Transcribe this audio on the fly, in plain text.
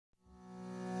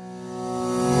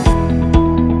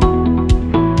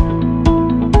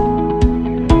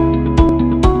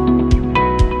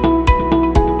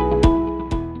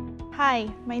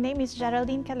name is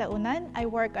Geraldine Calaunan. I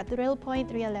work at Real Point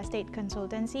Real Estate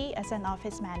Consultancy as an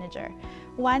office manager.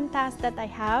 One task that I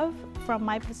have from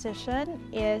my position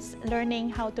is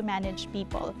learning how to manage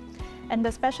people. And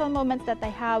the special moments that I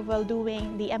have while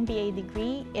doing the MBA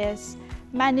degree is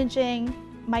managing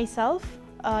myself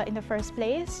in the first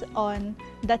place on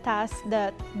the task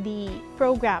that the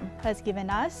program has given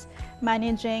us,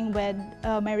 managing with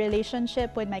my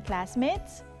relationship with my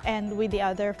classmates and with the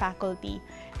other faculty.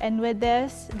 And with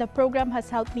this, the program has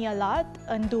helped me a lot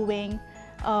on doing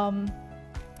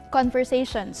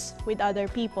conversations with other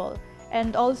people.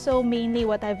 And also mainly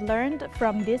what I've learned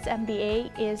from this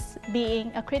MBA is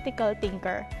being a critical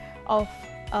thinker of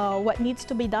what needs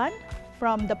to be done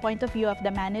from the point of view of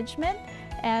the management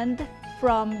and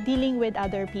from dealing with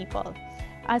other people.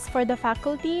 As for the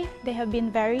faculty, they have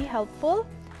been very helpful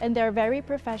and they're very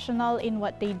professional in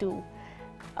what they do.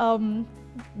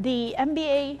 The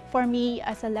MBA for me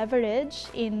as a leverage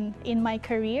in my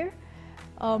career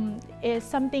is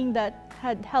something that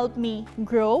had helped me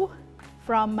grow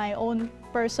from my own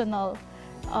personal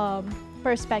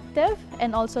perspective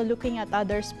and also looking at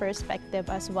others' perspective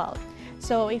as well.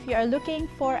 So if you are looking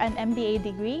for an MBA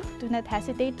degree, do not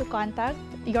hesitate to contact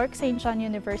York St. John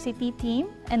University team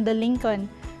and the Lincoln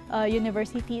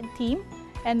University team,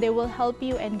 and they will help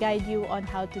you and guide you on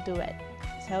how to do it.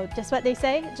 So just what they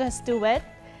say, just do it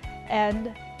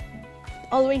and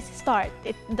always start.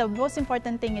 The most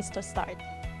important thing is to start.